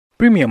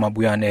Premier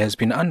Mabuyane has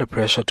been under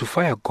pressure to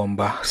fire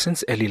Gomba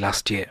since early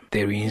last year.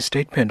 The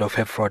reinstatement of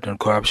her fraud and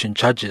corruption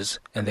charges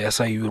and the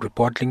SIU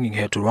report linking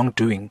her to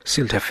wrongdoing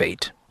sealed her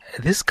fate.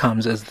 This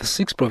comes as the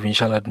 6th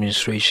Provincial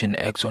Administration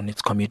acts on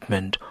its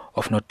commitment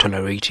of not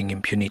tolerating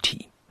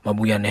impunity.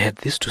 Mabuyane had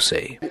this to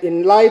say.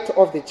 In light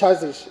of the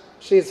charges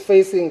she is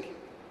facing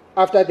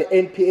after the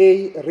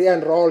NPA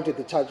re-enrolled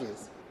the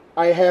charges,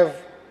 I have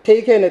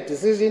taken a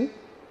decision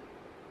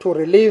to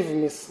relieve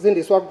Ms.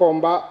 Zindiswa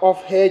Gomba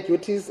of her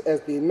duties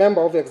as the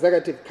member of the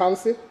Executive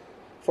Council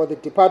for the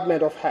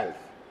Department of Health.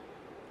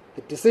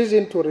 The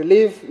decision to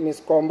relieve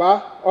Ms.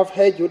 Gomba of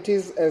her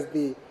duties as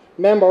the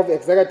member of the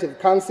Executive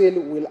Council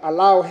will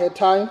allow her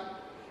time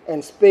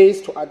and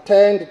space to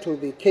attend to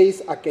the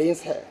case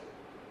against her.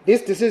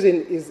 This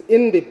decision is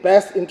in the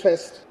best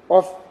interest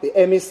of the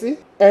MEC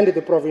and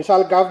the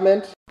provincial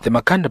government. The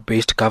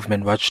Makanda-based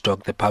government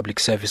watchdog, the Public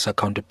Service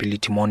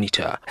Accountability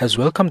Monitor, has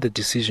welcomed the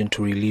decision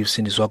to relieve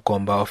Zindiswa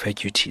Gomba of her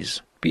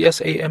duties.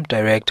 PSAM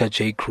Director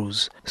Jay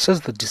Cruz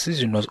says the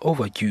decision was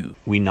overdue.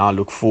 We now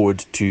look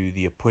forward to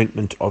the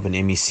appointment of an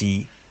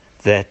MEC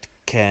that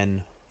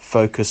can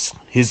focus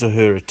his or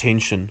her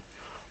attention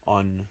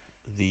on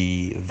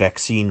the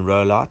vaccine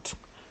rollout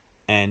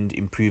and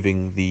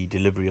improving the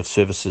delivery of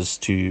services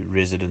to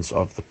residents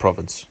of the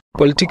province.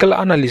 Political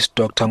analyst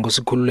Dr.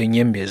 Ngosikhulule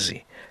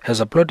Nyembezi has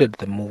applauded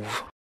the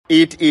move.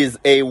 It is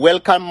a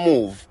welcome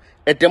move,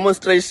 a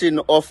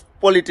demonstration of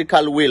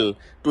political will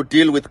to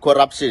deal with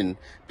corruption,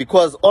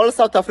 because all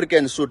South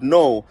Africans should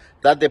know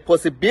that the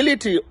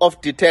possibility of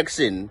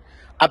detection,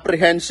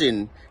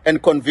 apprehension,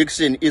 and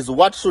conviction is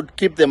what should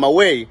keep them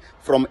away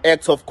from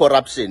acts of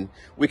corruption.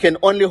 We can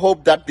only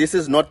hope that this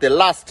is not the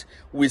last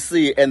we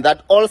see and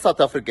that all South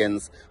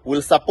Africans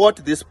will support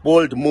this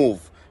bold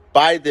move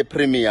by the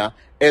Premier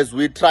as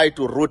we try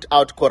to root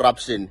out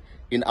corruption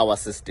in our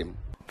system.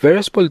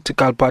 Various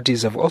political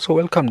parties have also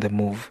welcomed the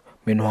move.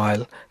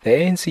 Meanwhile, the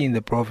ANC in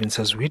the province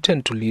has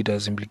written to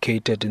leaders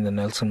implicated in the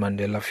Nelson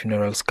Mandela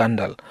funeral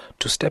scandal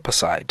to step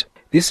aside.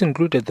 This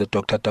included the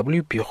Dr.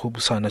 W.P.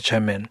 Rubusana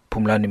chairman,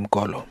 Phumlani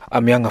Mgolo.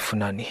 I'm Yanga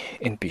Funani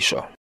in Pisho.